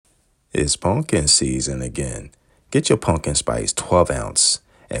It's pumpkin season again. Get your pumpkin spice 12 ounce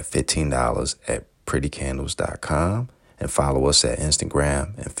at $15 at PreetyCandles.com and follow us at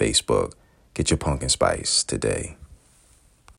Instagram and Facebook. Get your pumpkin spice today.